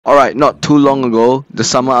Alright, not too long ago, the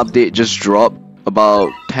summer update just dropped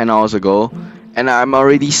about 10 hours ago, and I'm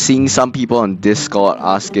already seeing some people on Discord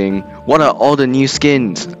asking, what are all the new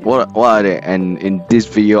skins? What are they? And in this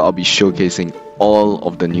video, I'll be showcasing all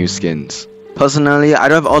of the new skins. Personally, I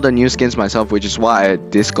don't have all the new skins myself, which is why I had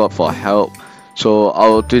Discord for help.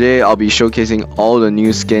 So today I'll be showcasing all the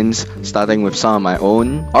new skins, starting with some of my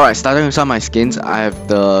own. Alright, starting with some of my skins, I have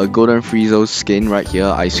the Golden Friezo skin right here,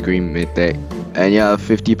 Ice Cream Mythic. And yeah,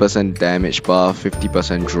 50% damage buff,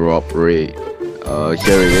 50% drop rate.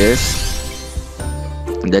 Here it is.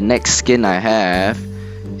 The next skin I have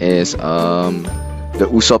is the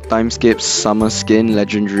Usopp Time Skip Summer Skin,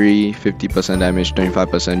 Legendary, 50% damage,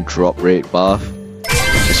 25% drop rate buff.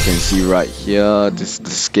 As you can see right here, this is the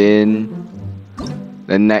skin.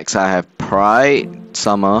 Then next I have Pride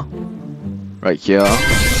Summer, right here.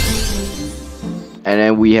 And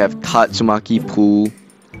then we have Tatsumaki Pool,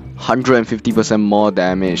 150% more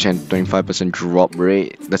damage and 25% drop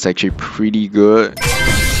rate. That's actually pretty good.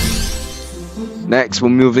 Next, we're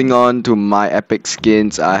moving on to my epic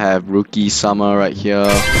skins. I have Rookie Summer right here.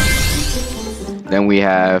 Then we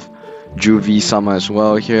have Juvie Summer as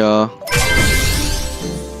well here.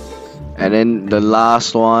 And then the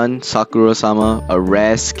last one, Sakura Summer, a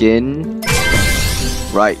rare skin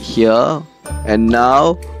right here. And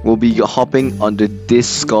now we'll be hopping on the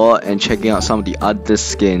Discord and checking out some of the other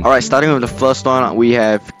skins. Alright, starting with the first one, we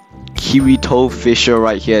have Kirito Fisher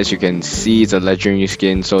right here. As you can see, it's a legendary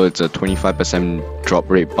skin, so it's a 25% drop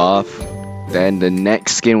rate buff. Then the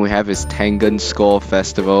next skin we have is Tengen Score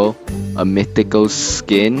Festival, a mythical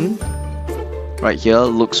skin right here.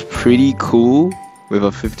 Looks pretty cool with a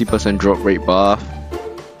 50% drop rate buff.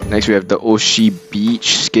 Next we have the Oshi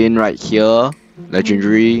Beach skin right here,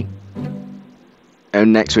 legendary.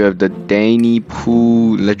 And next we have the Danny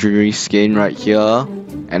Poo legendary skin right here.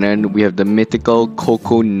 And then we have the mythical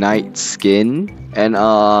Coco Knight skin. And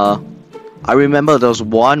I remember there was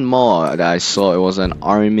one more that I saw. It was an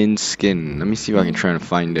Armin skin. Let me see if I can try and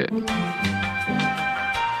find it.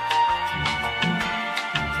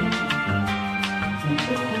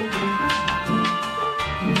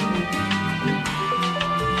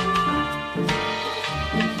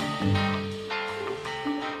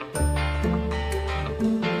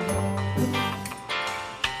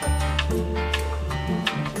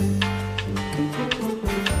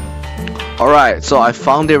 Alright, so I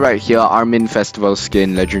found it right here, Armin Festival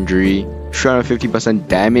skin, legendary, 350%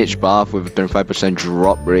 damage buff with a 35%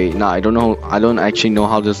 drop rate. Now I don't actually know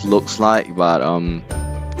how this looks like, but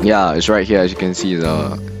yeah, it's right here. As you can see,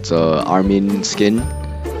 it's a Armin skin.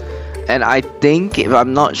 And I think, if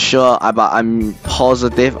I'm not sure, but I'm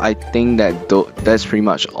positive, I think that that's pretty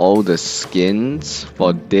much all the skins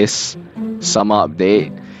for this summer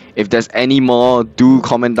update. If there's any more, do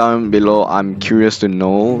comment down below. I'm curious to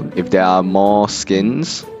know if there are more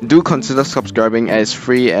skins. Do consider subscribing as it's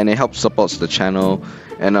free and it helps support the channel.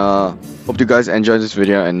 And hope you guys enjoy this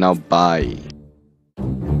video, and now bye.